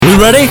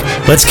ready?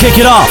 Let's kick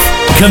it off.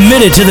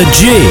 Committed to the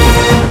G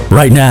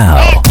right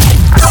now.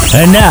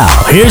 And now,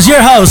 here's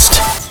your host,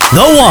 the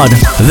one,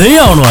 the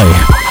only,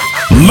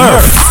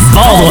 Murph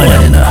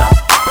Baldwin.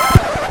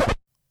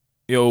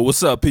 Yo,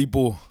 what's up,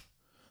 people?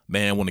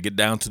 Man, I want to get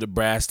down to the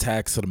brass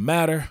tacks of the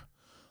matter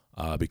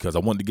because I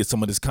wanted to get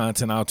some of this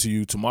content out to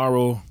you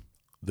tomorrow.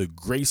 The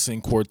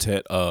Grayson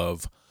Quartet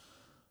of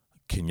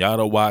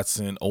Kenyatta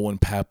Watson, Owen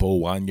Pappoe,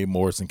 Wanya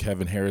Morris, and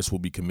Kevin Harris will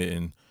be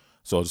committing.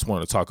 So I just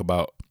wanted to talk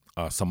about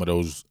some of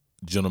those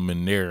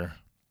gentlemen there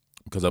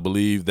because I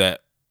believe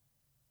that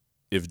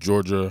if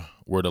Georgia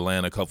were to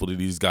land a couple of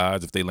these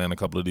guys, if they land a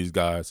couple of these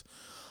guys,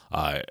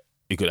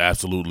 it could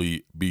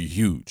absolutely be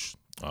huge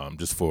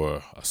just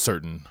for a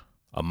certain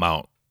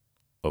amount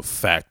of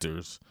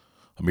factors,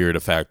 a myriad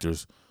of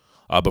factors.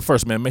 But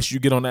first, man, make sure you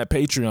get on that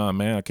Patreon,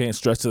 man. I can't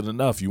stress it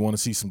enough. You want to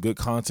see some good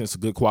content,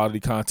 some good quality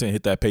content,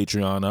 hit that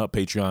Patreon up,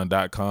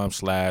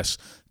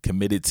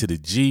 patreon.com/committed to the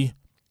G.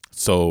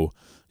 So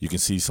you can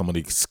see some of the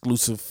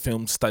exclusive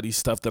film study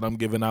stuff that I'm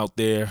giving out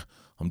there.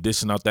 I'm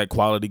dishing out that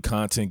quality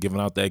content, giving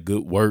out that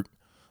good work.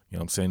 You know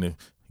what I'm saying?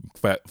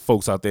 The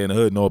folks out there in the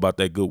hood know about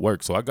that good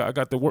work. So I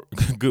got the work,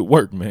 good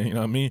work, man. You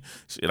know what I mean?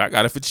 Shit, I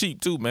got it for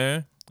cheap too,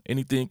 man.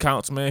 Anything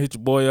counts, man. Hit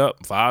your boy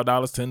up. $5,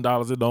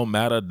 $10, it don't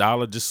matter.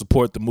 $1, just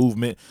support the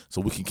movement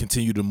so we can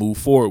continue to move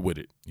forward with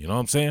it. You know what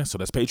I'm saying? So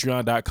that's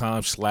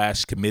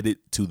patreon.com/committed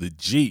to the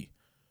G.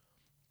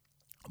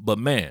 But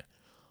man,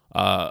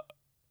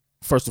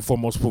 first and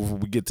foremost, before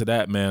we get to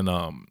that, man,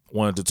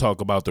 wanted to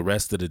talk about the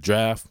rest of the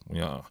draft.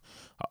 You know,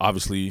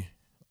 obviously,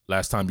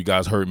 last time you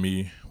guys heard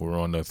me, we were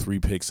on the 3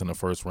 picks in the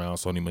first round: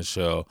 Sony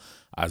Michel,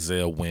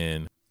 Isaiah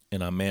Wynn,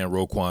 and our man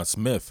Roquan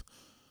Smith.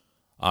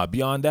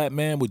 Beyond that,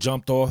 man, we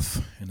jumped off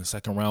in the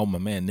second round with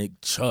my man Nick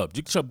Chubb.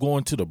 Nick Chubb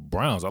going to the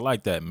Browns. I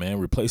like that, man,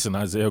 replacing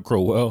Isaiah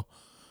Crowell.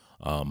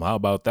 How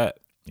about that?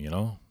 You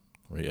know,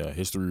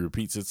 history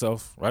repeats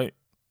itself, right?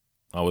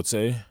 I would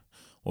say.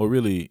 Well,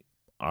 really,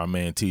 our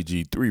man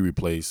TG3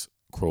 replaced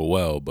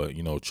Crowell, but,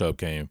 you know, Chubb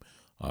came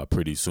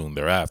pretty soon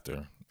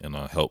thereafter and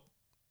helped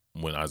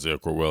when Isaiah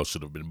Crowell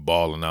should have been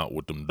balling out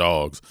with them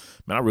dogs.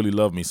 Man, I really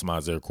love me some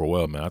Isaiah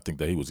Crowell, man. I think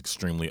that he was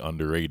extremely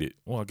underrated.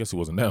 Well, I guess he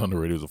wasn't that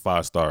underrated. He was a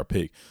 5-star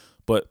pick.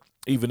 But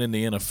even in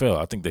the NFL,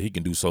 I think that he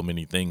can do so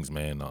many things,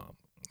 man. I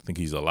think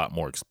he's a lot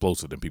more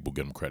explosive than people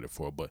give him credit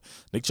for. But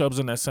Nick Chubb's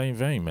in that same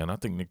vein, man. I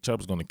think Nick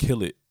Chubb's going to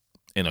kill it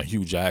in a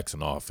Hugh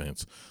Jackson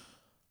offense.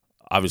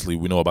 Obviously,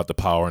 we know about the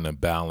power and the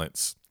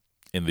balance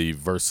and the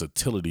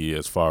versatility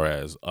as far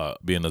as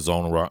being a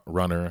zone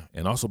runner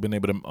and also being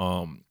able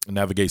to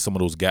navigate some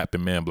of those gap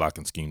and man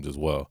blocking schemes as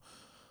well.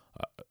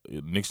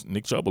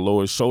 Nick Chubb will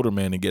lower his shoulder,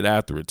 man, and get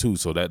after it too.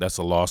 So that's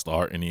a lost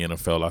art in the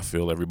NFL. I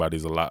feel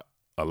everybody's a lot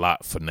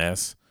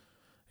finesse,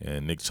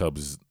 and Nick Chubb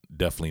is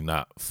definitely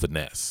not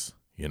finesse.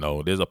 You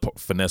know, there's a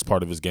finesse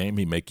part of his game.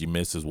 He make you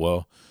miss as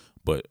well,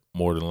 but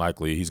more than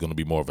likely he's going to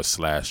be more of a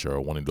slasher or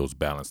one of those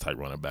balanced type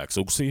running backs.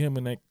 So see him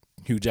in that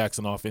Hugh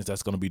Jackson offense.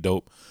 That's going to be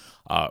dope.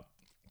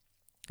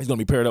 He's going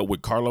to be paired up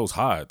with Carlos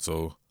Hyde.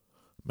 So,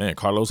 man,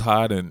 Carlos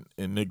Hyde and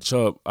Nick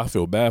Chubb, I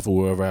feel bad for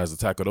whoever has to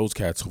tackle those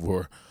cats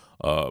for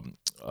a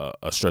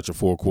stretch of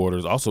 4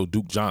 quarters. Also,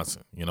 Duke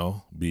Johnson, you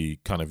know, be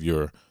kind of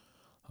your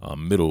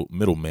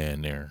middle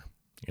man there,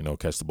 you know,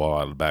 catch the ball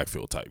out of the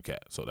backfield type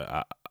cat. So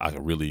that I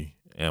really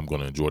am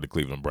going to enjoy the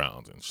Cleveland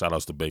Browns. And shout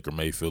outs to Baker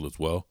Mayfield as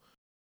well.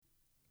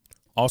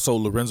 Also,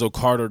 Lorenzo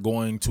Carter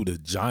going to the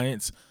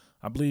Giants.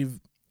 I believe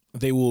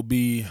they will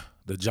be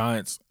the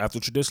Giants, after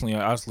traditionally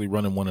honestly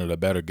running one of the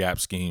better gap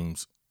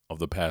schemes of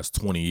the past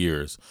 20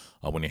 years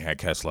when they had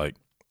cats like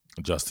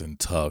Justin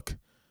Tuck,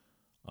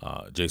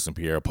 Jason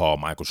Pierre-Paul,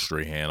 Michael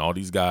Strahan, all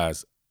these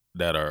guys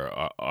that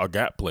are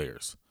gap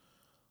players.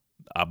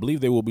 I believe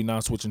they will be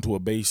now switching to a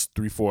base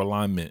 3-4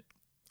 alignment,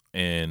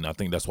 and I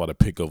think that's why the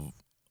pick of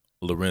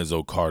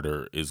Lorenzo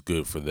Carter is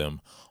good for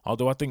them.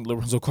 Although I think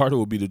Lorenzo Carter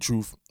will be the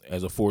truth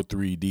as a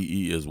 4-3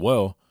 DE as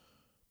well.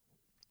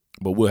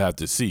 But we'll have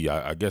to see.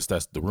 I guess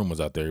that's the rumors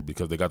out there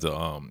because they got the,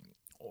 I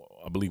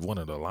believe one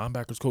of the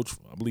linebackers coach,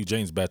 I believe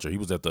James Batcher, he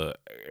was at the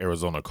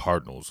Arizona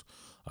Cardinals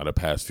the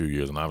past few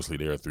years, and obviously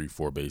they're a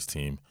 3-4 base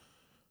team.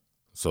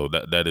 So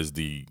that is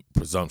the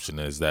presumption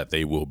is that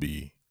they will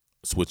be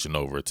switching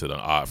over to the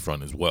odd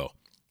front as well.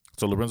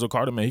 So Lorenzo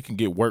Carter, man, he can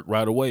get work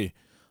right away.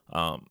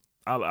 I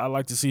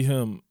like to see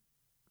him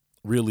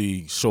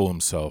really show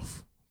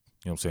himself,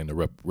 you know what I'm saying,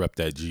 to rep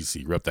that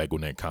GC, rep that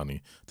Gwinnett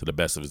County to the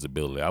best of his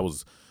ability. I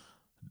was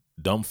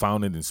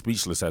dumbfounded and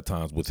speechless at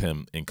times with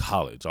him in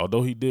college.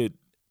 Although he did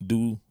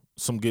do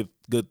some good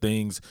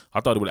things, I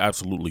thought he would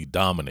absolutely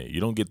dominate.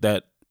 You don't get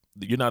that.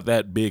 You're not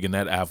that big and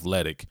that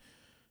athletic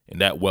and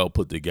that well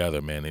put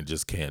together, man, and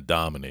just can't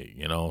dominate,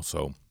 you know?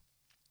 So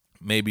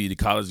maybe the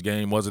college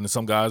game wasn't.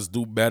 Some guys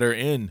do better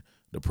in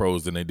the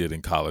pros than they did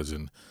in college,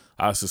 and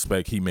I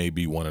suspect he may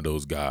be one of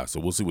those guys. So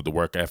we'll see what the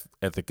work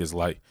ethic is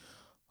like.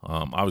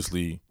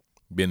 Obviously,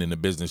 being in the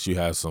business, you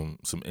have some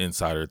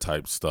insider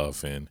type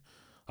stuff, and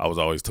I was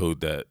always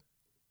told that,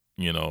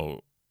 you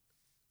know,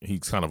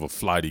 he's kind of a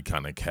flighty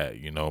kind of cat,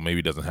 you know,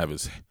 maybe doesn't have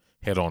his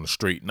head on the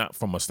straight, not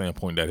from a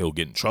standpoint that he'll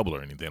get in trouble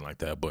or anything like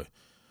that, but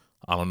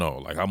I don't know.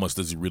 Like, how much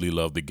does he really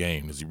love the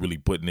game? Is he really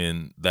putting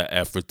in that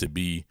effort to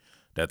be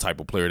that type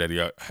of player that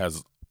he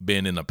has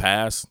been in the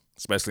past,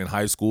 especially in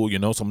high school? You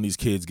know, some of these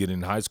kids get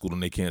in high school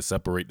and they can't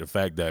separate the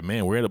fact that,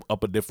 man, we're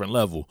up a different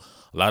level.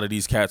 A lot of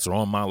these cats are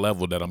on my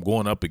level that I'm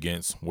going up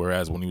against,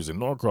 whereas when he was in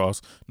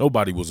Norcross,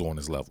 nobody was on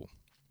his level.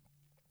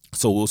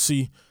 So we'll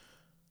see.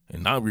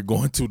 And now we're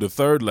going to the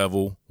third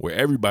level where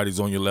everybody's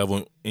on your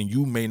level and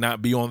you may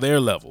not be on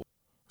their level.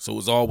 So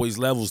it's always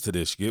levels to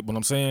this. You get what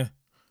I'm saying?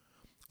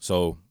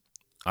 So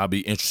I'll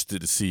be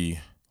interested to see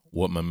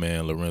what my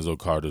man Lorenzo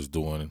Carter's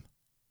doing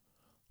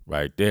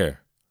right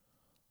there.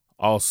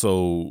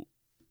 Also,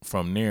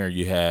 from there,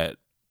 you had,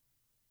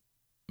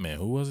 man,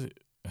 who was it?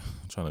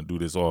 I'm trying to do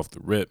this off the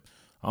rip.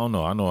 I don't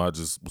know. I know I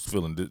just was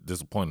feeling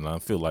disappointed. I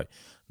feel like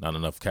not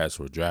enough cats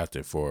were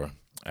drafted for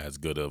as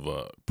good of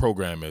a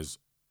program as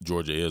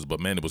Georgia is. But,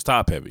 man, it was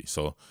top-heavy,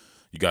 so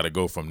you got to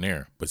go from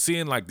there. But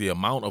seeing, like, the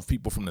amount of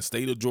people from the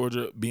state of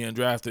Georgia being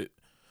drafted,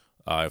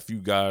 if you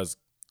guys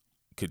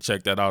could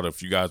check that out,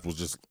 if you guys was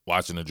just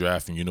watching the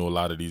draft and you know a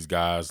lot of these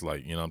guys,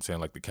 like, you know what I'm saying,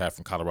 like the cat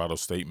from Colorado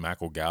State,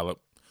 Michael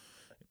Gallup,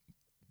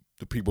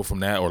 the people from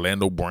that,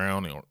 Orlando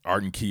Brown, and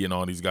Arden Key and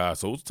all these guys.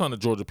 So it was a ton of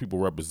Georgia people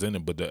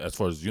represented, but as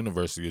far as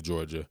University of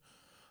Georgia,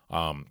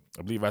 I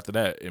believe after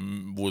that it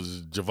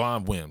was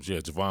Javon Wims. Yeah,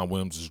 Javon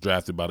Wims was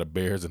drafted by the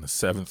Bears in the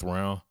 7th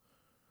round.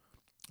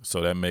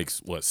 So that makes,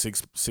 what,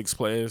 six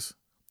players?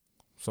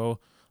 So,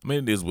 I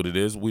mean, it is what it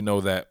is. We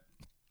know that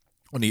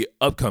on the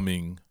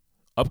upcoming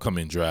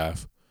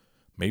draft,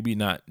 maybe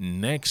not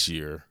next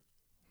year.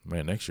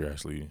 Man, next year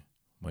actually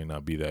might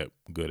not be that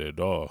good at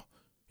all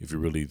if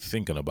you're really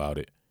thinking about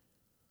it.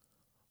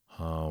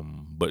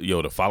 But,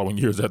 the following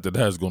years after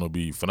that is going to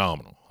be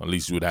phenomenal. At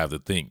least you would have to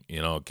think.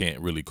 Can't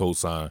really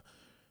co-sign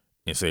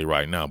and say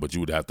right now, but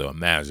you would have to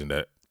imagine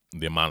that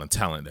the amount of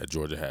talent that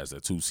Georgia has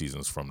that 2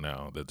 seasons from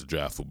now, that the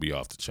draft will be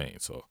off the chain.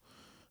 So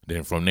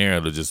then from there,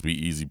 it'll just be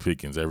easy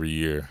pickings. Every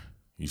year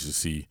you should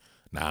see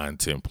 9,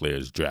 10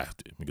 players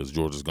drafted because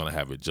Georgia's going to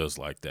have it just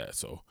like that.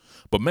 So,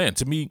 but, man,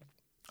 to me,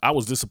 I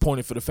was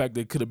disappointed for the fact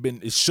that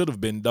it should have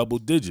been double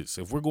digits.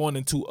 If we're going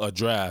into a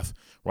draft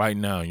right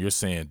now and you're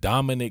saying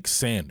Dominic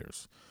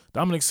Sanders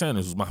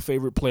was my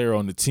favorite player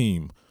on the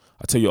team.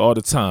 I tell you all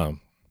the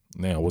time.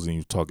 Now, I wasn't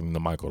even talking to the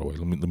mic all the way.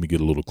 Let me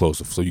get a little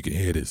closer so you can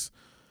hear this.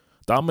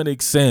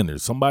 Dominic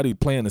Sanders, somebody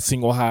playing a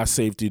single high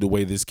safety the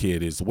way this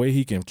kid is, the way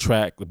he can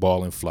track the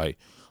ball in flight,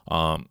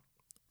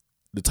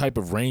 the type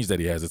of range that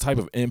he has, the type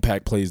of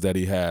impact plays that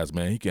he has,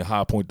 man. He can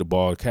high point the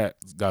ball.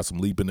 Cat's got some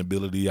leaping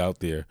ability out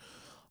there.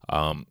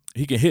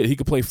 He can hit. He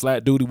can play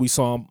flat duty. We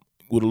saw him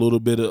with a little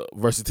bit of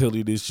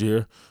versatility this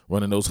year,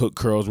 running those hook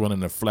curls, running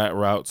the flat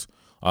routes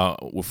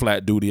with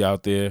flat duty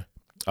out there.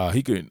 I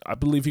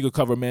believe he could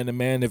cover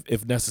man-to-man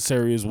if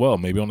necessary as well,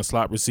 maybe on a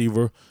slot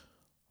receiver.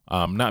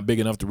 Not big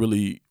enough to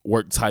really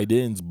work tight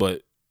ends,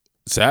 but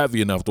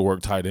savvy enough to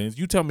work tight ends.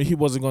 You tell me he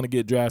wasn't going to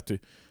get drafted,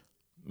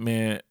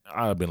 man,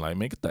 I'd have been like,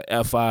 man, get the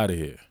F out of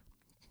here.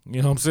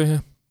 You know what I'm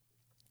saying?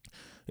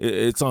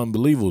 It's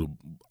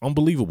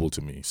unbelievable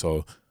to me.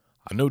 So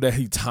I know that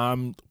he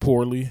timed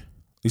poorly.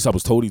 At least I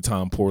was told he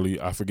timed poorly.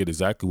 I forget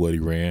exactly what he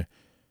ran.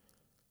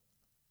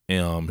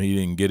 And he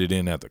didn't get it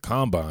in at the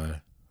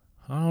combine.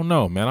 I don't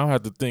know, man. I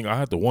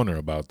have to wonder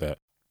about that.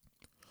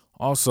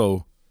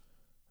 Also,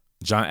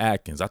 John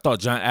Atkins. I thought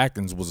John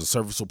Atkins was a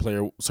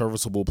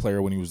serviceable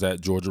player when he was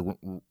at Georgia,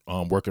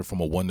 working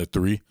from a 1 to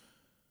 3.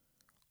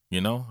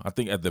 I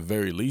think at the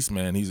very least,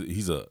 man, he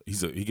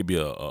could be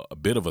a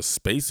bit of a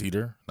space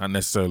eater, not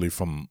necessarily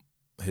from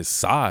his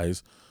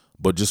size,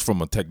 but just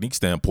from a technique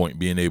standpoint,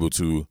 being able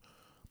to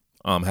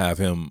have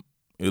him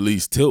at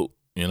least tilt.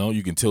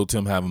 You can tilt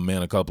him, have him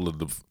man a couple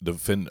of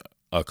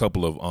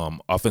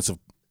offensive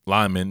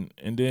linemen,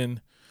 and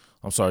then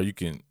you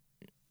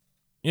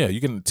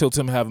can tilt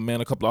him, have him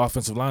man a couple of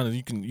offensive linemen.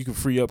 You can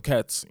free up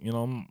cats,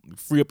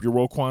 free up your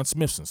Roquan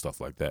Smiths and stuff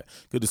like that.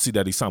 Good to see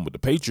that he signed with the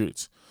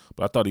Patriots,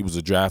 but I thought he was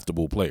a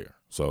draftable player.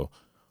 So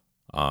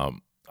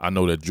I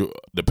know that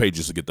the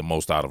Patriots will get the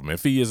most out of him.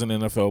 If he is an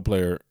NFL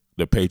player,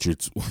 the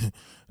Patriots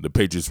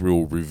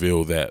will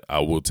reveal that. I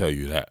will tell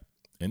you that.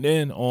 And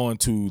then on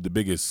to the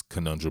biggest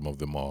conundrum of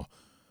them all.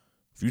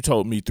 If you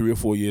told me 3 or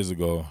 4 years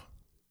ago,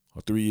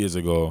 or 3 years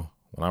ago,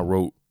 when I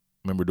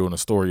remember doing a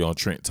story on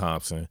Trent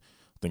Thompson,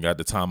 I think at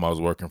the time I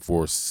was working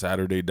for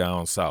Saturday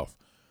Down South,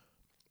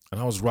 and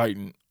I was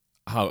writing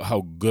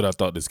how good I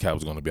thought this cat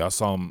was going to be. I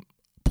saw him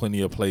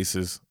plenty of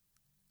places,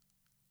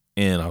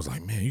 and I was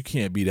like, man, you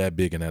can't be that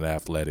big and that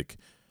athletic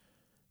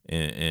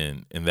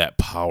and that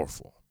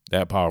powerful.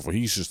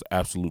 He's just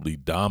absolutely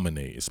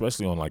dominate,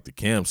 especially on like the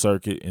cam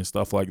circuit and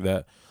stuff like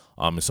that.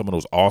 In some of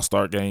those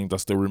all-star games, I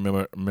still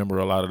remember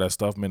a lot of that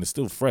stuff. Man, it's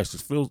still fresh.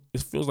 It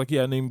feels like he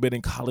hadn't even been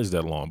in college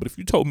that long. But if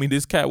you told me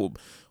this cat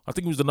I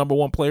think he was the number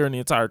 1 player in the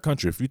entire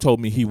country. If you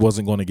told me he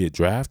wasn't going to get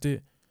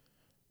drafted,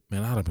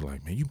 man, I'd have been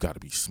like, man, you got to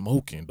be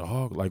smoking,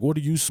 dog. Like, what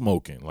are you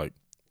smoking? Like,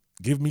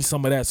 give me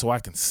some of that so I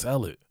can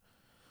sell it.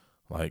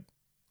 Like,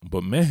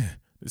 but man,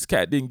 This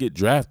cat didn't get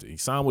drafted. He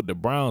signed with the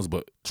Browns,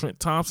 but Trent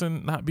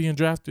Thompson not being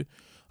drafted,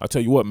 I'll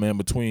tell you what, man,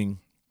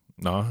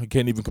 I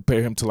can't even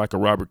compare him to like a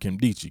Robert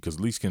Nkemdiche, because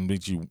at least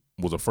Nkemdiche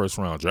was a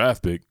first-round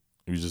draft pick.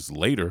 He was just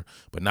later,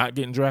 but not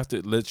getting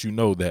drafted lets you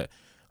know that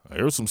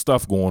there was some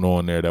stuff going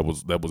on there that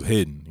was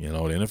hidden. The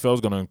NFL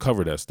is going to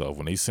uncover that stuff.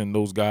 When they send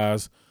those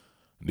guys,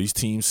 these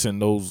teams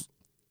send those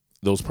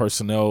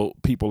personnel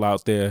people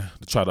out there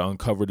to try to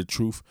uncover the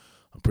truth.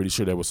 I'm pretty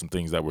sure there were some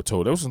things that were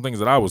told. There were some things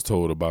that I was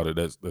told about it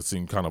that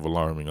seemed kind of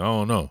alarming. I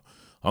don't know.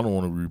 I don't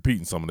want to be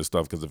repeating some of this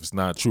stuff, because if it's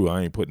not true,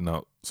 I ain't putting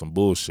out some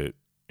bullshit.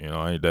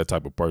 I ain't that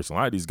type of person. A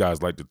lot of these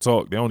guys like to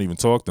talk. They don't even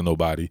talk to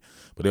nobody,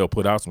 but they'll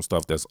put out some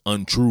stuff that's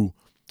untrue.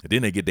 And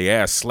then they get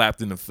their ass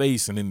slapped in the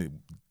face, and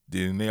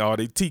then all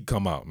their teeth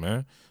come out,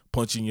 man.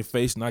 Punch you in your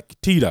face, knock your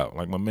teeth out,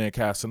 like my man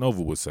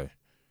Casanova would say.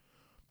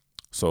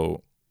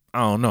 So, I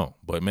don't know.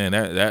 But, man,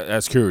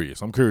 that's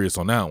curious. I'm curious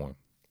on that one.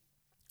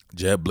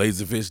 Jeb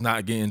Blazevich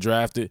not getting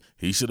drafted.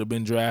 He should have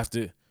been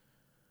drafted.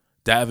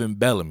 Davin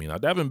Bellamy. Now,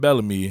 Davin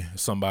Bellamy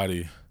is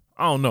somebody,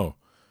 I don't know.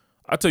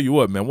 I tell you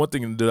what, man, one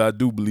thing that I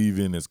do believe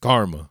in is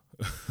karma.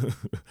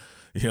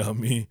 You know what I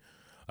mean?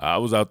 I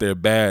was out there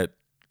bad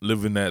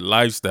living that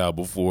lifestyle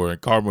before, and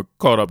karma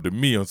caught up to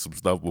me on some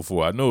stuff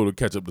before. I know it'll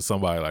catch up to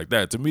somebody like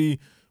that. To me,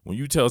 when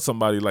you tell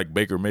somebody like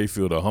Baker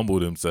Mayfield to humble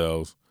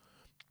themselves,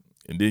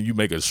 and then you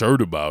make a shirt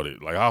about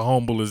it, like, how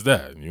humble is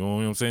that? You know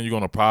what I'm saying? You're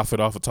going to profit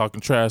off of talking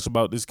trash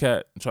about this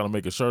cat and trying to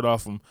make a shirt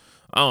off him?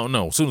 I don't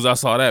know. As soon as I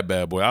saw that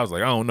bad boy, I was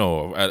like, I don't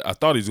know. I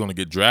thought he was going to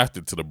get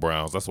drafted to the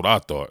Browns. That's what I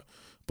thought.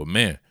 But,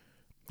 man,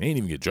 he ain't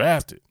even get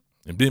drafted.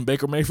 And then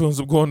Baker Mayfield ends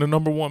up going the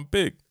number 1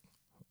 pick.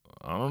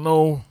 I don't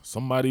know.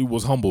 Somebody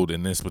was humbled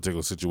in this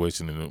particular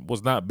situation, and it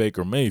was not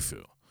Baker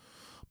Mayfield.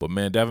 But,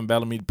 man, Davin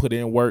Bellamy put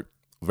in work.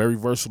 Very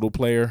versatile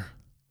player.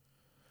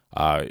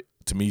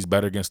 To me, he's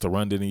better against the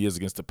run than he is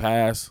against the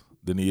pass,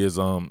 than he is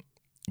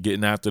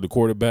getting after the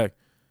quarterback.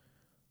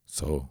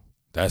 So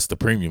that's the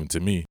premium to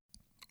me.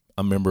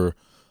 I remember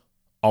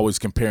always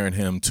comparing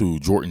him to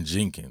Jordan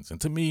Jenkins.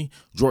 And to me,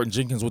 Jordan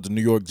Jenkins with the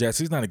New York Jets,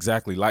 he's not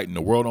exactly lighting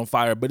the world on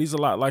fire, but he's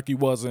a lot like he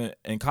was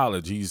in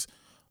college. He's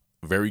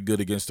very good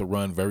against the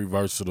run, very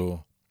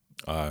versatile.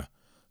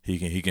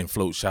 He can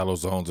float shallow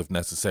zones if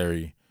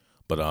necessary,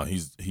 but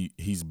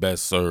he's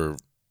best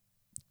served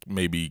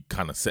maybe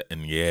kind of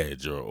setting the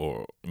edge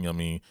or you know what I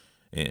mean,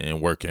 and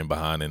working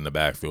behind in the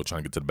backfield, trying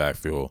to get to the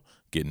backfield,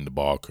 getting the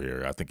ball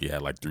carrier. I think he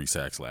had like 3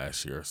 sacks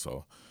last year,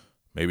 so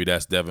maybe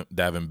that's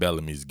Davin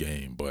Bellamy's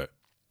game. But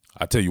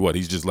I tell you what,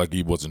 he's just lucky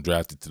he wasn't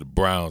drafted to the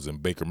Browns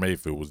and Baker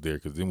Mayfield was there,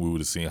 because then we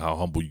would have seen how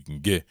humble you can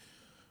get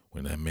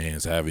when that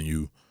man's having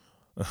you.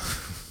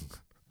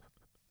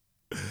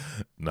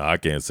 Nah, I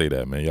can't say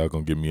that, man. Y'all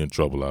gonna get me in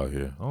trouble out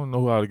here. I don't know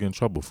who I to get in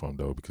trouble from,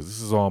 though, because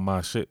this is all my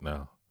shit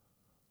now.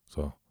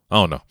 So I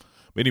don't know.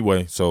 But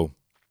anyway, so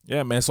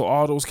yeah, man. So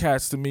all those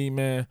cats to me,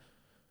 man,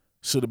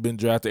 should have been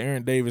drafted.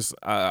 Aaron Davis,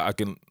 I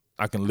can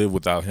live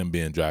without him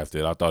being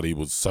drafted. I thought he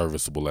was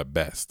serviceable at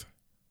best,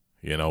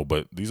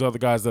 But these other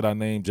guys that I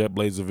named, Jeb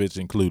Blazevich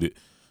included,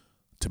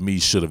 to me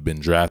should have been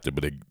drafted.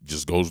 But it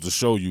just goes to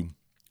show you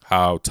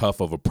how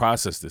tough of a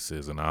process this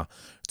is. And I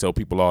tell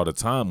people all the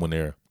time when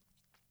they're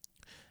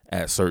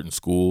at certain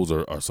schools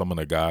or some of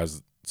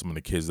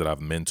the kids that I've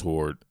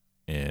mentored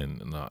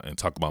and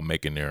talk about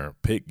making their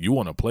pick, you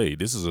want to play.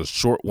 This is a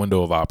short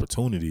window of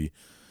opportunity,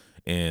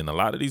 and a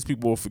lot of these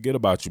people will forget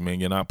about you, man.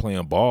 You're not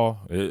playing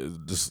ball.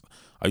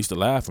 I used to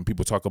laugh when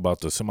people talk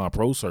about the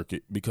semi-pro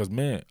circuit, because,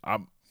 man,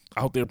 I'm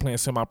out there playing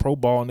semi-pro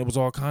ball, and there was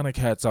all kind of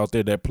cats out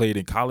there that played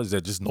in college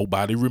that just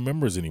nobody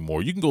remembers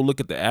anymore. You can go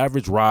look at the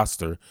average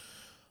roster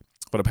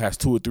for the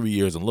past 2 or 3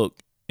 years and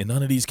look, and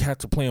none of these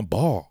cats are playing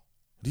ball.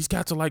 These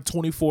cats are like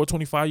 24,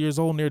 25 years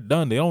old, and they're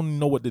done. They don't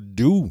know what to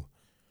do.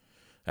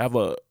 Have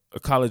a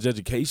college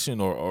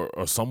education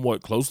or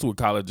somewhat close to a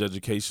college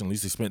education. At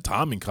least they spent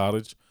time in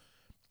college.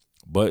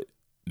 But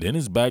then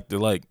it's back to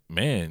like,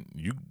 man,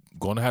 you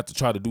going to have to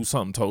try to do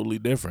something totally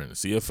different.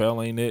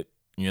 CFL ain't it.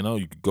 You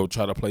could go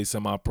try to play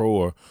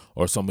semi-pro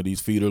or some of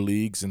these feeder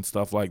leagues and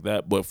stuff like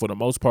that. But for the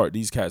most part,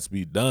 these cats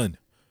be done.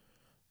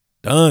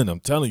 Done. I'm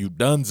telling you,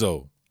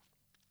 donezo.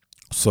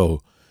 So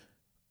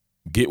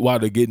get while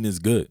the getting is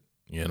good,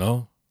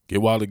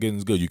 Get while the getting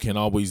is good. You can't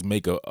always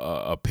make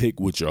a pick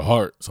with your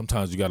heart.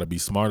 Sometimes you got to be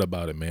smart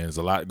about it, man. There's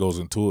a lot goes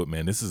into it,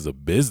 man. This is a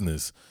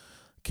business.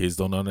 Kids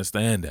don't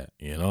understand that,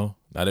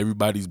 Not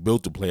everybody's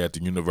built to play at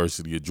the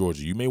University of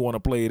Georgia. You may want to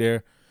play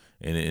there,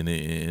 and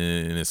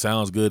it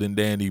sounds good and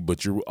dandy,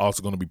 but you're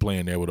also going to be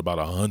playing there with about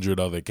 100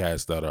 other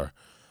cats that are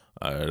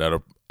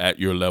at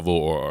your level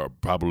or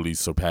probably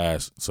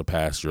surpass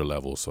your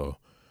level. So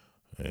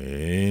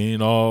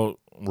ain't all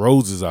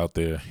roses out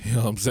there. You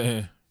know what I'm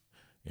saying?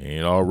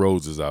 Ain't all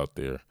roses out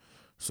there.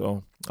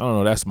 So I don't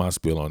know. That's my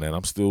spiel on that.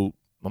 I'm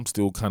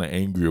still kind of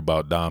angry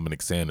about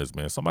Dominic Sanders,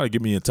 man. Somebody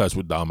get me in touch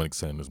with Dominic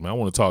Sanders, man. I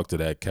want to talk to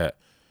that cat.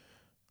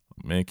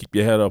 Man, keep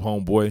your head up,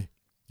 homeboy.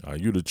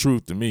 You the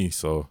truth to me.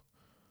 So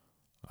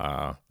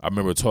I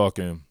remember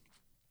talking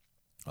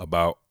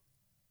about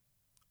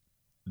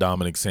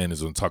Dominic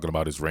Sanders and talking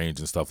about his range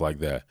and stuff like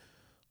that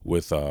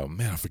with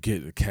man, I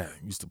forget the cat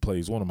used to play.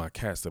 He's one of my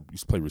cats that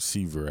used to play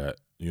receiver at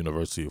the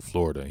University of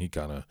Florida, and he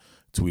kind of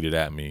tweeted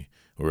at me.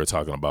 We were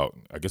talking about,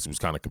 I guess he was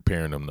kind of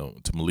comparing him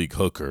to Malik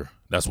Hooker.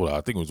 That's what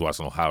I think he was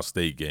watching an Ohio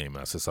State game.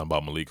 And I said something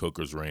about Malik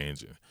Hooker's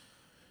range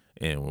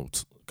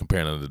and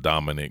comparing him to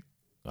Dominic.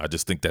 I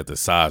just think that the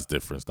size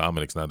difference.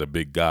 Dominic's not a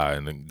big guy,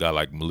 and a guy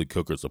like Malik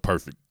Hooker is a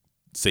perfect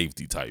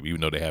safety type,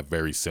 even though they have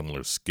very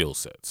similar skill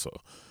sets. So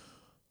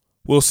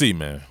we'll see,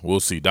 man. We'll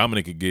see.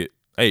 Dominic could get,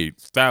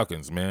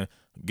 Falcons, man.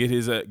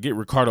 Get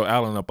Ricardo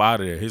Allen up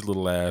out of there, his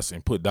little ass,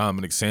 and put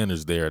Dominic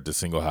Sanders there at the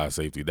single high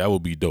safety. That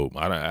would be dope.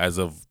 As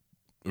of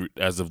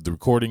the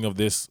recording of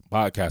this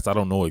podcast, I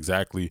don't know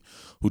exactly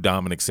who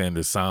Dominic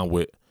Sanders signed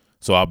with,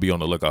 so I'll be on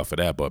the lookout for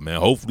that. But,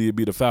 man, hopefully it'll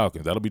be the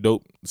Falcons. That'll be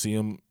dope. See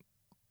him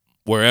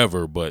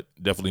wherever, but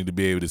definitely to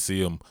be able to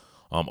see him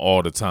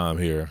all the time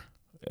here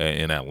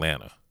in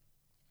Atlanta.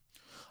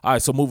 All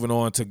right, so moving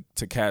on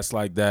to cats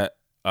like that.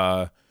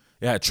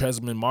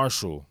 Trezmen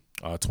Marshall,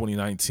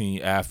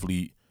 2019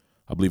 athlete.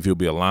 I believe he'll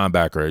be a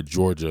linebacker at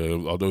Georgia.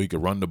 Although he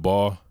could run the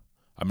ball,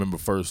 I remember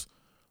first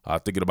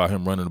thinking about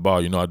him running the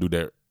ball. You know, I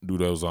do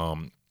those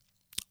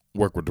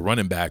work with the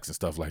running backs and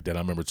stuff like that. I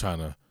remember trying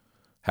to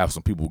have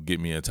some people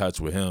get me in touch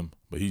with him,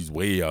 but he's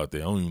way out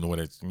there. I don't even know where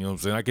that's. You know what I'm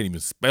saying? I can't even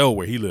spell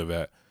where he live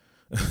at.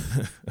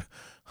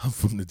 I'm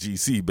from the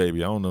GC,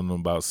 baby. I don't know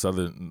nothing about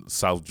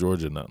South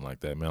Georgia, nothing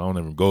like that, man. I don't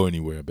even go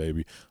anywhere,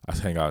 baby. I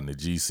hang out in the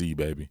GC,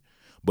 baby.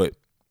 But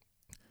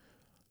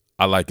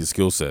I like his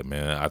skill set,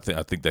 man. I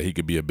think that he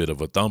could be a bit of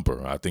a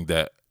thumper. I think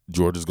that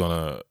Georgia's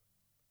gonna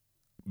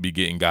be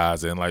getting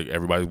guys in, like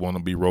everybody want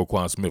to be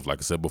Roquan Smith. Like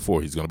I said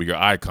before, he's gonna be your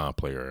icon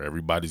player.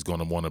 Everybody's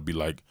gonna want to be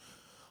like,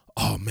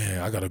 oh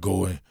man, I gotta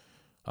go in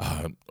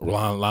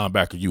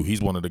linebacker you.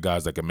 He's one of the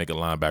guys that can make a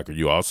linebacker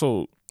you.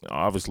 Also,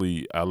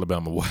 obviously,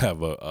 Alabama will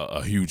have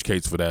a huge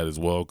case for that as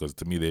well, because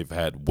to me they've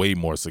had way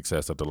more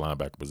success at the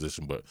linebacker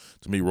position. But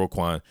to me,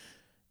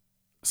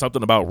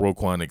 something about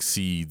Roquan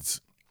exceeds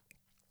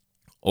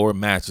or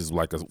matches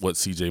like what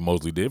C.J.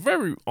 Mosley did.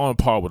 Very on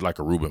par with like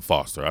a Reuben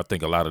Foster. I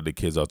think a lot of the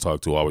kids I talk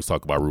to always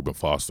talk about Reuben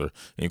Foster,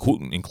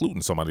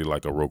 including somebody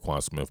like a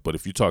Roquan Smith. But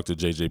if you talk to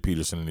J.J.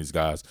 Peterson and these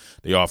guys,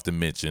 they often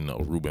mention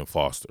Reuben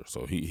Foster.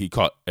 So he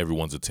caught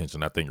everyone's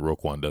attention. I think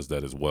Roquan does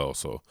that as well.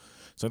 So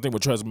same thing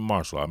with Trezmen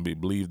Marshall. I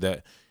believe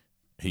that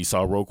he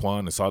saw Roquan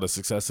and saw the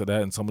success of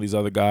that and some of these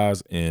other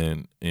guys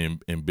and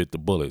bit the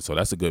bullet. So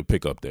that's a good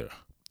pickup there.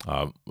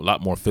 A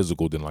lot more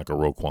physical than like a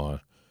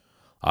Roquan.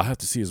 I have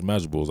to see his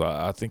measurables.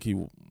 I think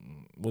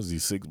about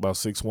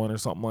 6'1" or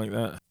something like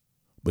that.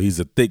 But he's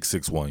a thick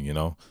 6'1", you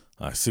know,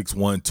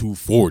 6'1",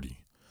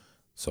 240.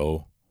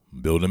 So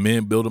build him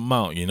in, build him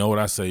out. You know what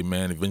I say,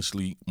 man?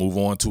 Eventually move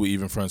on to an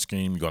even front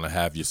scheme. You're going to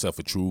have yourself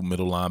a true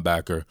middle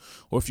linebacker.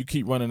 Or if you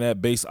keep running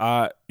that base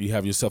odd, you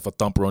have yourself a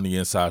thumper on the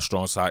inside,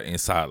 strong side,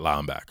 inside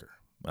linebacker.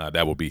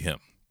 That will be him.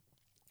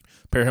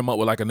 Pair him up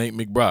with like a Nate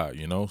McBride,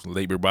 you know.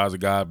 Nate McBride's a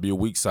guy, be a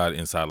weak side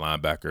inside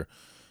linebacker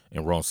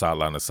and run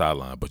sideline to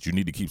sideline. But you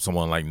need to keep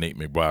someone like Nate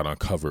McBride on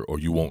cover or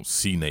you won't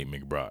see Nate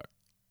McBride.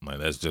 Like,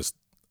 that's just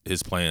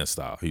his playing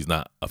style. He's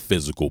not a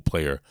physical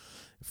player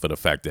for the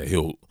fact that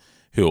he'll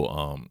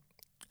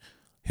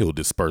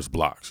disperse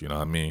blocks, you know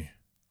what I mean?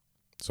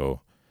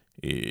 So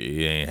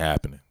it ain't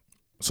happening.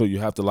 So you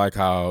have to like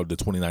how the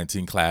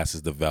 2019 class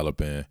is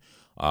developing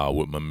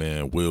with my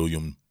man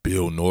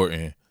Bill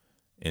Norton,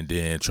 and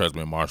then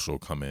Trezmen Marshall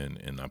come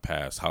in the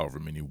past however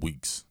many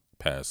weeks,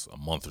 past a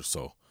month or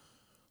so.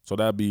 So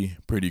that'd be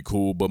pretty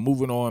cool. But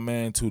moving on,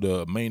 man, to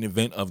the main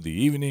event of the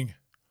evening,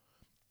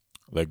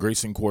 the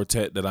Grayson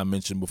Quartet that I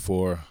mentioned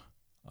before,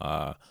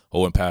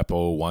 Owen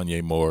Pappoe,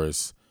 Wanya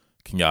Morris,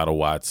 Kenyatta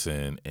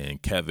Watson, and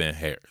Kevin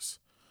Harris.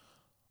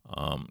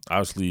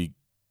 Obviously,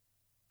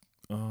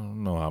 I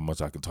don't know how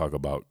much I can talk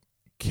about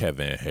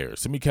Kevin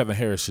Harris. To me, Kevin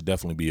Harris should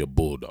definitely be a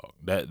Bulldog.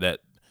 That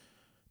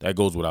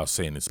goes without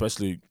saying,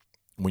 especially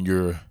when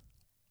you're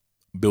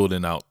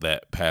building out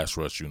that pass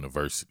rush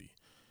university.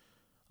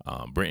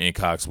 Brenton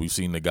Cox, we've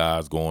seen the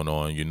guys going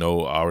on. You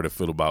know, I already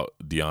feel about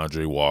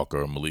DeAndre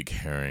Walker, Malik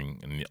Herring,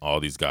 and all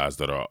these guys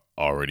that are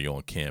already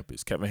on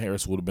campus. Kevin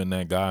Harris would have been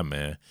that guy,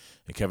 man.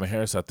 And Kevin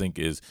Harris, I think,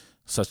 is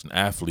such an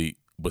athlete,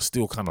 but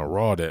still kind of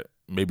raw that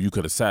maybe you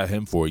could have sat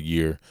him for a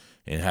year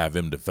and have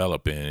him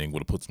develop and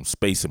would have put some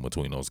space in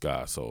between those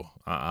guys. So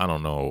I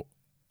don't know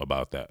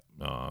about that.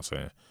 You know what I'm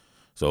saying?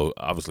 So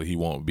obviously he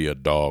won't be a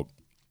dog.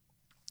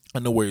 I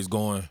know where he's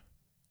going,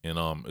 and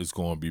it's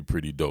going to be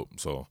pretty dope.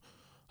 So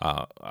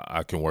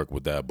I can work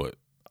with that, but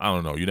I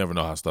don't know. You never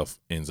know how stuff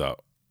ends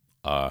out.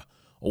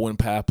 Owen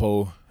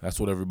Pappoe, that's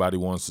what everybody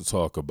wants to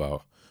talk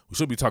about. We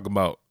should be talking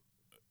about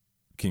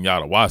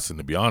Kenyatta Watson,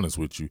 to be honest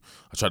with you.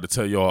 I tried to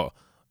tell y'all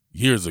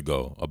years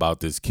ago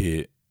about this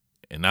kid,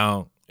 and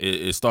now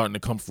it's starting to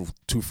come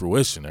to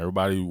fruition.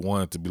 Everybody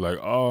wanted to be like,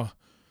 oh,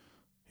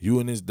 you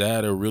and his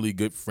dad are really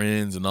good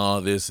friends and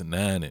all this and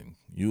that, and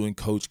you and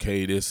Coach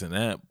K this and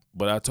that.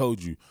 But I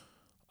told you,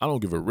 I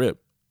don't give a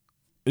rip.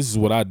 This is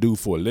what I do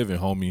for a living,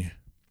 homie.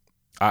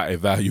 I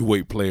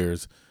evaluate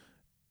players,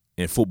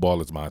 and football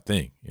is my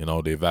thing. You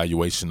know, the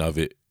evaluation of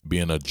it,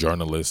 being a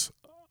journalist,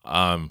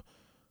 I'm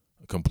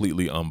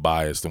completely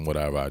unbiased in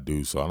whatever I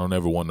do. So I don't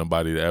ever want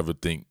nobody to ever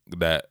think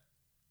that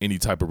any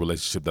type of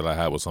relationship that I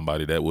have with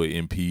somebody that would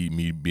impede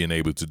me being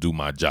able to do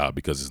my job,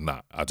 because it's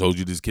not. I told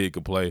you this kid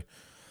could play.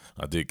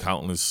 I did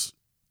countless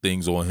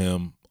things on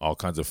him, all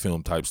kinds of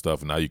film type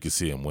stuff, and now you can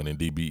see him winning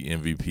DB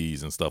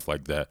MVPs and stuff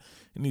like that.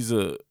 And he's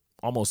a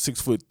almost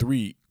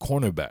 6'3"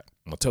 cornerback.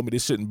 Now tell me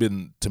this shouldn't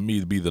been to me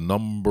to be the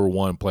number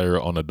one player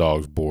on the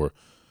Dogs board.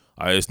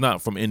 It's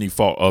not from any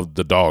fault of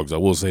the Dogs. I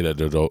will say that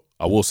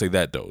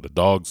though. The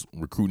Dogs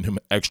recruiting him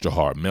extra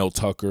hard. Mel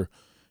Tucker,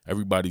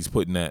 everybody's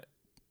putting that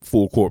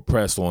full court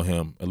press on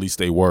him. At least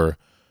they were,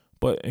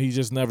 but he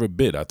just never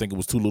bit. I think it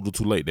was too little,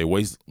 too late.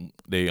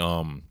 They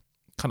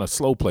kind of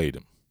slow played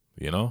him.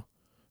 You know,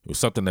 it was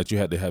something that you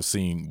had to have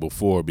seen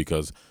before,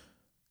 because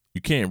you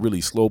can't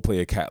really slow play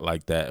a cat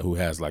like that who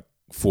has like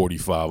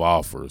 45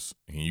 offers,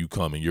 and you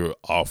come and you're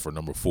offer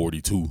number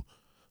 42.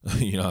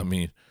 You know what I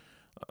mean?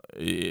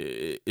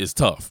 It's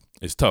tough.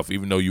 It's tough,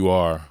 even though you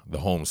are the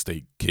home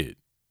state kid.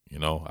 You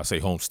know, I say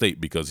home state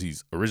because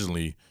he's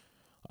originally,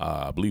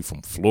 I believe,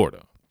 from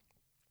Florida.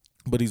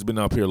 But he's been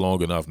up here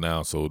long enough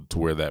now, so to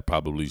where that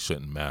probably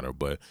shouldn't matter.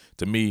 But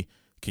to me,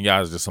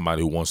 Kenyatta is just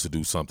somebody who wants to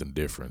do something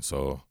different.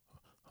 So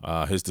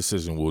his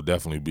decision will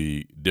definitely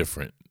be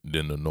different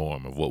than the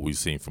norm of what we've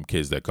seen from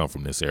kids that come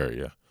from this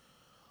area.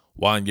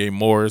 Wanya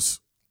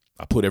Morris,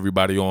 I put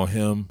everybody on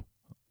him.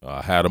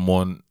 I had him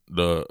on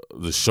the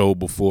show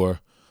before.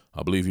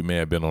 I believe he may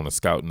have been on a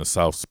Scout in the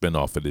South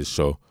spinoff of this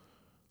show.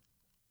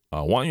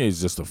 Wanya is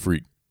just a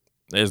freak.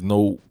 There's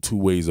no two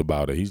ways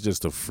about it. He's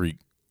just a freak.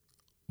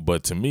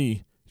 But to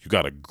me, you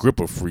got a grip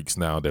of freaks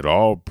now that are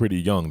all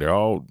pretty young. They're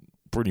all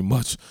pretty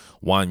much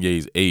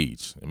Wanya's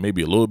age. And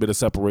maybe a little bit of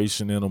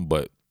separation in them,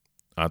 but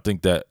I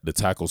think that the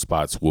tackle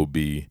spots will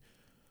be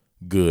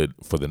good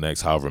for the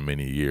next however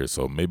many years.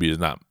 So maybe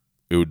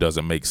it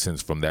doesn't make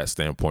sense from that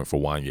standpoint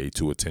for Wanya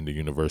to attend the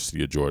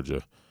University of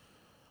Georgia.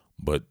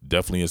 But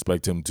definitely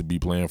expect him to be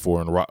playing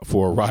for a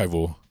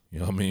rival, you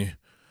know what I mean,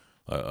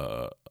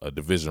 a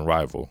division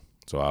rival.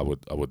 So I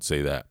would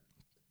say that.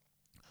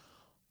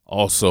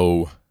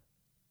 Also,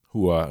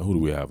 who do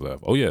we have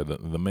left? Oh yeah,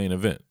 the main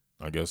event,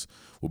 I guess,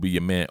 will be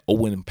your man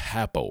Owen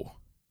Pappoe.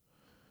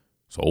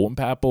 So Owen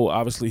Pappoe,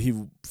 obviously,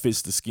 he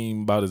fits the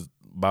scheme about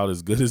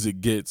as good as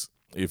it gets.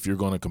 If you're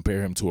going to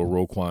compare him to a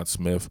Roquan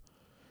Smith,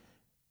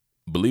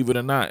 believe it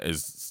or not,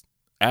 as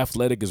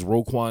athletic as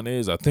Roquan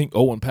is, I think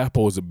Owen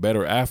Pappoe is a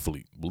better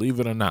athlete. Believe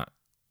it or not.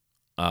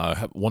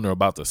 I wonder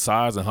about the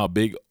size and how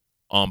big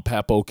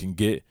Pappoe can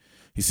get.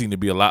 He seemed to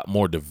be a lot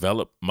more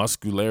developed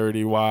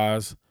muscularity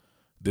wise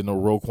than a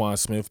Roquan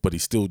Smith, but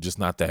he's still just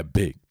not that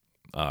big.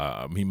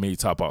 He may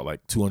top out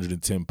like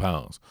 210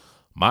 pounds.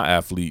 My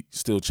athlete,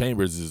 Still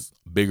Chambers, is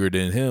bigger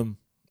than him.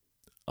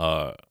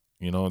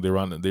 You know,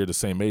 they're the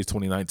same age,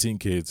 2019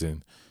 kids,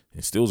 and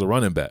Still's a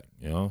running back.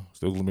 You know,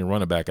 Still's gonna be a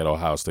running back at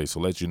Ohio State. So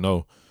let you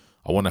know,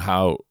 I wonder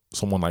how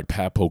someone like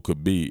Pappoe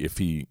could be if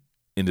he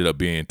ended up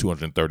being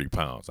 230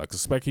 pounds. I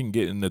suspect he can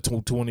get in the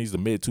 220s, the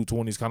mid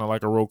 220s, kind of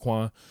like a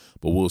Roquan,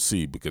 but we'll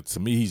see. Because to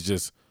me, he's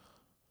just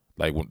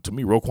like, to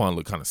me, Roquan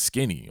looked kind of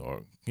skinny,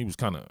 or he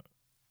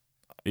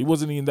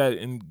wasn't even that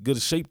in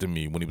good shape to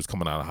me when he was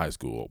coming out of high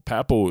school.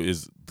 Pappoe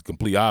is the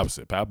complete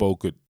opposite. Pappoe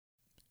could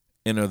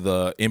enter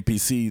the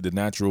NPC, the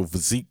natural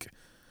physique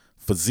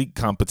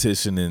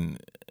competition,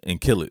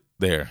 and kill it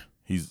there.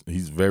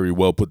 He's very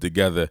well put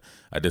together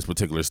at this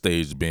particular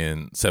stage,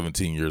 being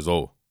 17 years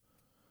old.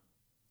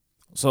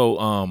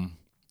 So,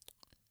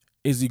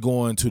 is he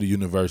going to the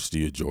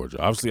University of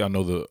Georgia? Obviously, I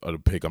know the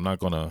pick. I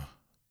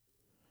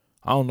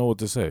don't know what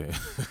to say.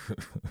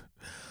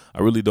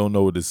 I really don't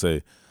know what to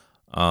say.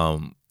 I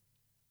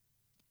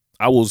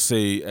will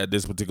say at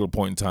this particular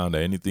point in time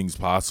that anything's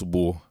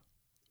possible.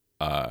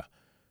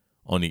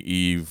 On the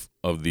eve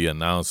of the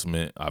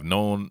announcement, I've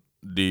known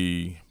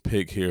the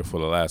pick here for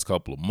the last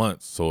couple of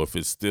months. So if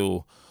it's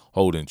still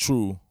holding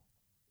true,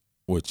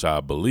 which I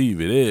believe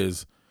it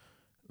is,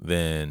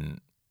 then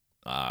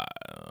I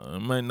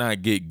might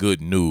not get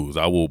good news.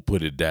 I will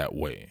put it that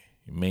way.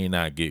 You may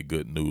not get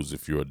good news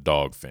if you're a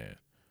Dog fan.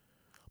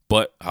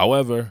 But,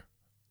 however,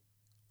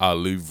 I'll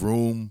leave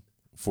room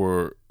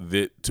for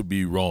it to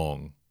be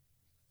wrong,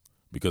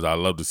 because I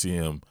love to see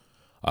him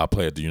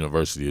play at the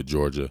University of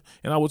Georgia.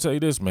 And I will tell you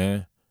this,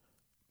 man.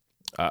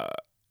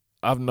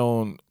 I've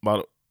known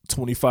about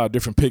 25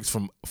 different picks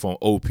from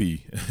OP. You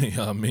know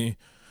what I mean?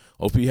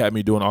 OP had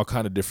me doing all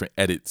kind of different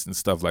edits and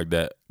stuff like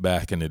that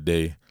back in the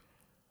day.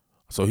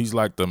 So he's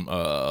like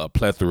a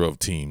plethora of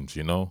teams,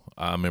 you know?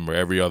 I remember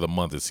every other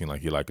month it seemed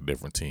like he liked a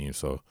different team.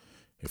 So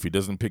if he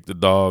doesn't pick the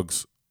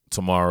Dogs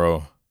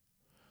tomorrow,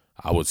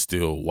 I would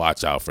still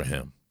watch out for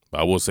him.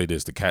 But I will say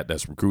this, the cat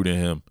that's recruiting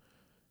him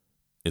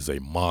is a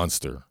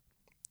monster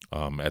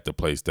at the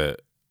place that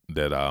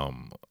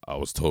I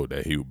was told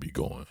that he would be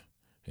going.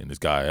 And this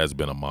guy has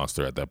been a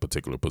monster at that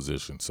particular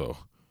position. So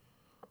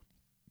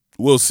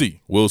we'll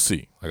see. We'll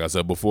see. Like I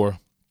said before,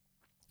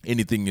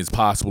 anything is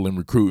possible in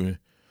recruiting.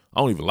 I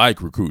don't even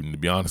like recruiting, to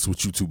be honest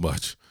with you, too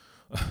much.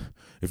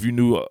 If you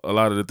knew a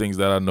lot of the things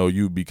that I know,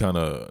 you'd be kind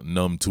of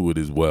numb to it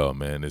as well,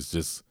 man. It's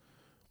just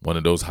one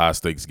of those high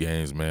stakes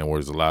games, man, where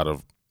there's a lot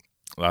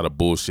of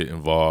bullshit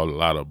involved, a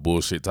lot of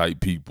bullshit type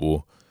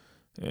people.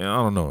 And I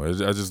don't know.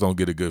 I just don't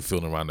get a good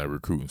feeling around that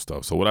recruiting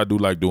stuff. So what I do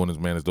like doing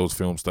is those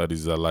film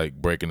studies. I like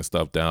breaking the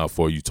stuff down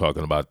for you,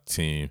 talking about the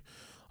team,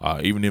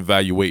 even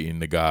evaluating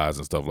the guys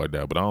and stuff like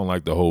that. But I don't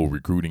like the whole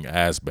recruiting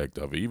aspect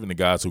of it. Even the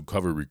guys who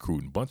cover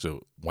recruiting, bunch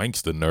of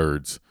wankster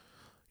nerds,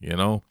 you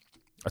know.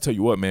 I tell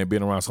you what, man,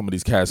 being around some of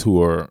these cats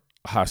who are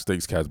high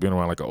stakes cats, being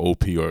around like an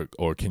OP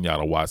or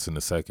Kenyatta Watson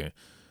II,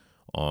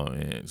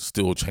 and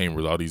Still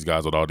Chambers, all these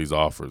guys with all these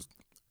offers.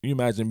 Can you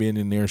imagine being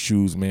in their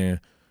shoes, man?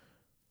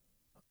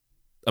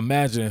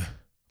 Imagine,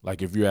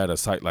 like, if you're at a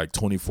site like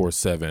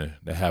 24/7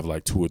 that have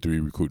like 2 or 3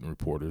 recruiting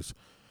reporters.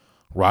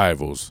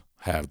 Rivals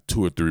have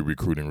 2 or 3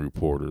 recruiting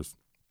reporters.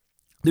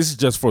 This is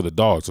just for the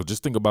Dogs. So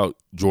just think about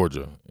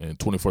Georgia and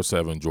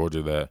 24/7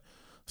 Georgia, that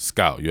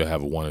scout. You'll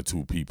have 1 or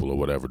 2 people or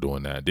whatever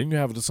doing that. Then you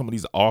have some of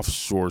these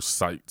offshore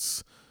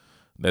sites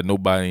that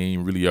nobody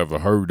ain't really ever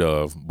heard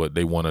of, but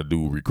they want to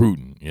do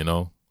recruiting, you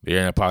know?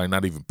 They're probably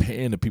not even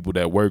paying the people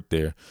that work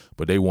there,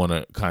 but they want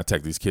to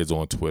contact these kids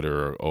on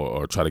Twitter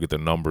or try to get their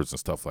numbers and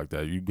stuff like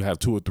that. You have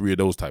 2 or 3 of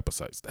those type of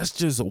sites. That's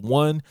just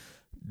one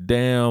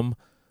damn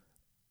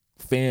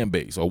fan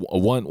base, or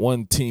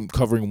one team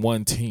covering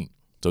one team.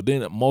 So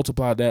then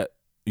multiply that.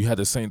 You had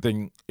the same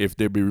thing if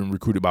they're being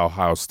recruited by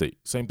Ohio State.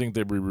 Same thing if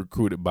they're being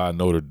recruited by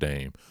Notre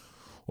Dame,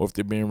 or if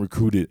they're being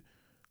recruited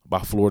by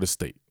Florida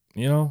State.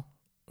 You know?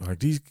 Like,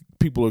 these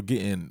people are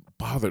getting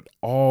bothered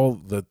all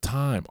the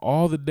time,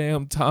 all the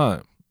damn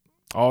time,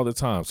 all the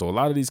time. So a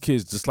lot of these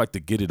kids just like to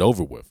get it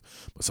over with.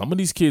 But some of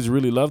these kids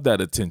really love that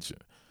attention.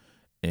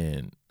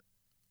 And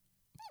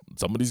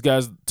some of these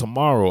guys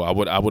tomorrow,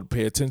 I would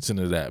pay attention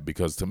to that,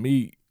 because to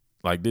me,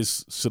 like,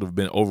 this should have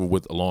been over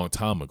with a long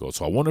time ago.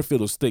 So I wonder if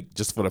it'll stick,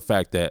 just for the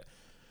fact that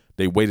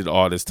they waited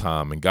all this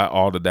time and got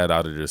all of that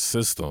out of their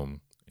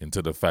system,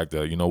 into the fact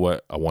that, you know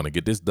what, I want to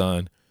get this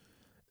done.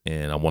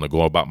 And I want to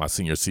go about my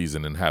senior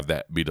season and have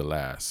that be the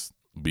last,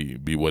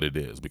 be what it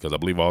is. Because I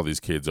believe all these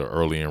kids are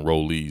early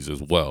enrollees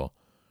as well.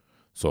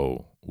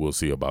 So we'll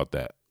see about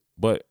that.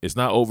 But it's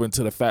not over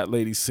until the fat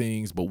lady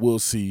sings, but we'll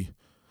see.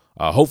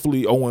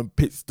 Hopefully Owen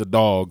pits the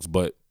Dogs,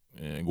 but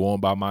going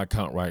by my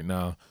account right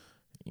now,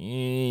 it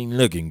ain't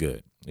looking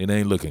good. It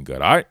ain't looking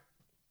good, all right?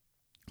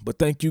 But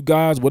thank you,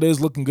 guys. What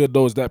is looking good,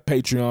 though, is that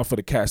Patreon for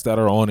the cats that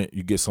are on it.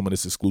 You get some of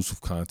this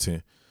exclusive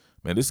content.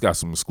 Man, this got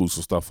some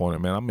exclusive stuff on it,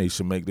 man. I made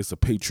sure make this a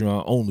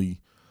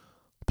Patreon-only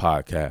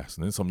podcast.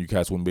 And then some of you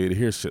cats wouldn't be able to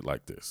hear shit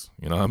like this.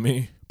 You know what I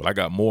mean? But I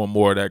got more and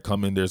more of that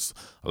coming. There's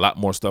a lot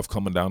more stuff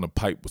coming down the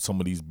pipe with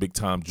some of these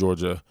big-time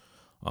Georgia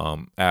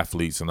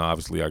athletes. And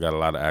obviously, I got a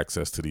lot of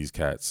access to these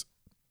cats.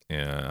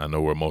 And I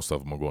know where most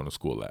of them are going to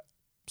school at.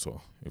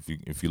 So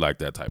if you like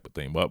that type of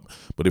thing. But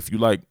if you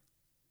like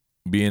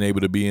being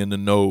able to be in the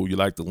know, you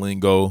like the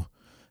lingo,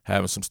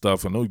 having some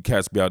stuff. I know you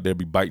cats be out there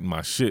be biting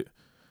my shit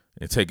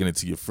and taking it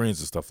to your friends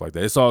and stuff like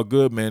that. It's all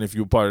good, man, if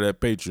you're part of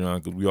that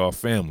Patreon, because we all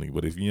family.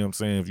 But if, you know what I'm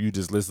saying, if you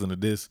just listen to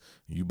this,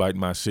 and you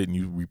biting my shit and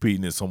you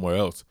repeating it somewhere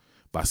else,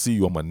 if I see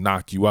you, I'm going to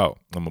knock you out.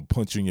 I'm going to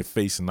punch you in your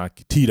face and knock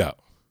your teeth out,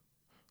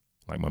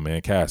 like my man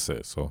Cass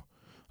says. So,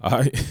 all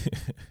right.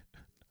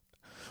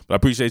 But I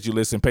appreciate you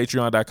listening.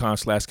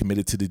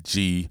 Patreon.com/committed to the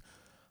G.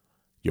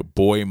 Your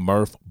boy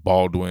Murph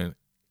Baldwin,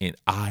 and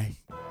I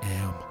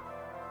am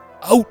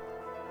out.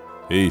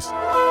 Peace.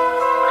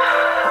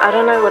 I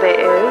don't know what it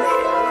is,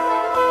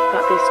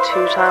 but this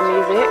two-time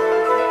music,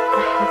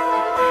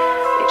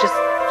 it just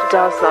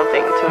does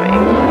something to me.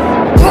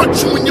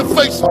 Punch you in your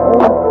face,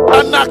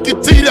 I knock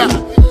your teeth out.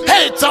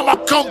 Every time I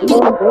come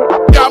through,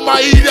 got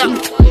my heat out.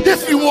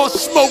 If you want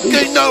smoke,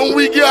 ain't nothing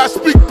we gotta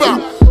speak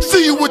about.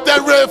 See you with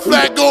that red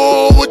flag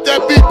on, with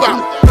that beep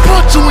out.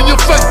 Punch you in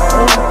your face,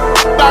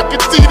 knock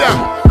your teeth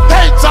out.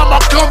 Every time I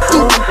come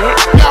through,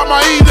 got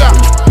my heat out.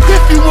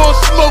 If you want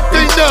smoke,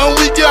 ain't nothing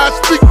we gotta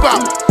speak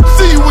about.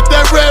 See you with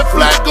that red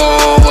flag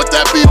on, with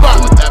that beep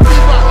out.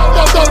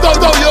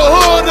 Throw your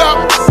hood up,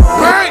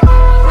 right?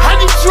 How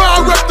you try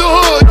to rep the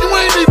hood? You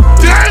ain't even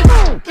dang.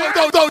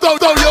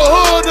 Throw your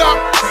hood up,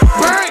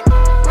 right?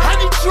 How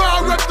you try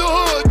to rep the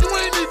hood? You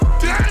ain't even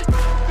dang.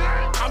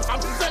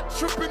 I'm set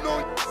tripping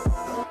on you.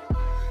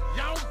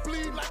 Y'all don't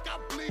bleed like I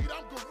bleed.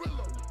 I'm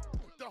gorilla.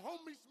 The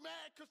homies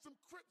mad 'cause some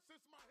Crips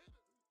is my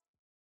hitter.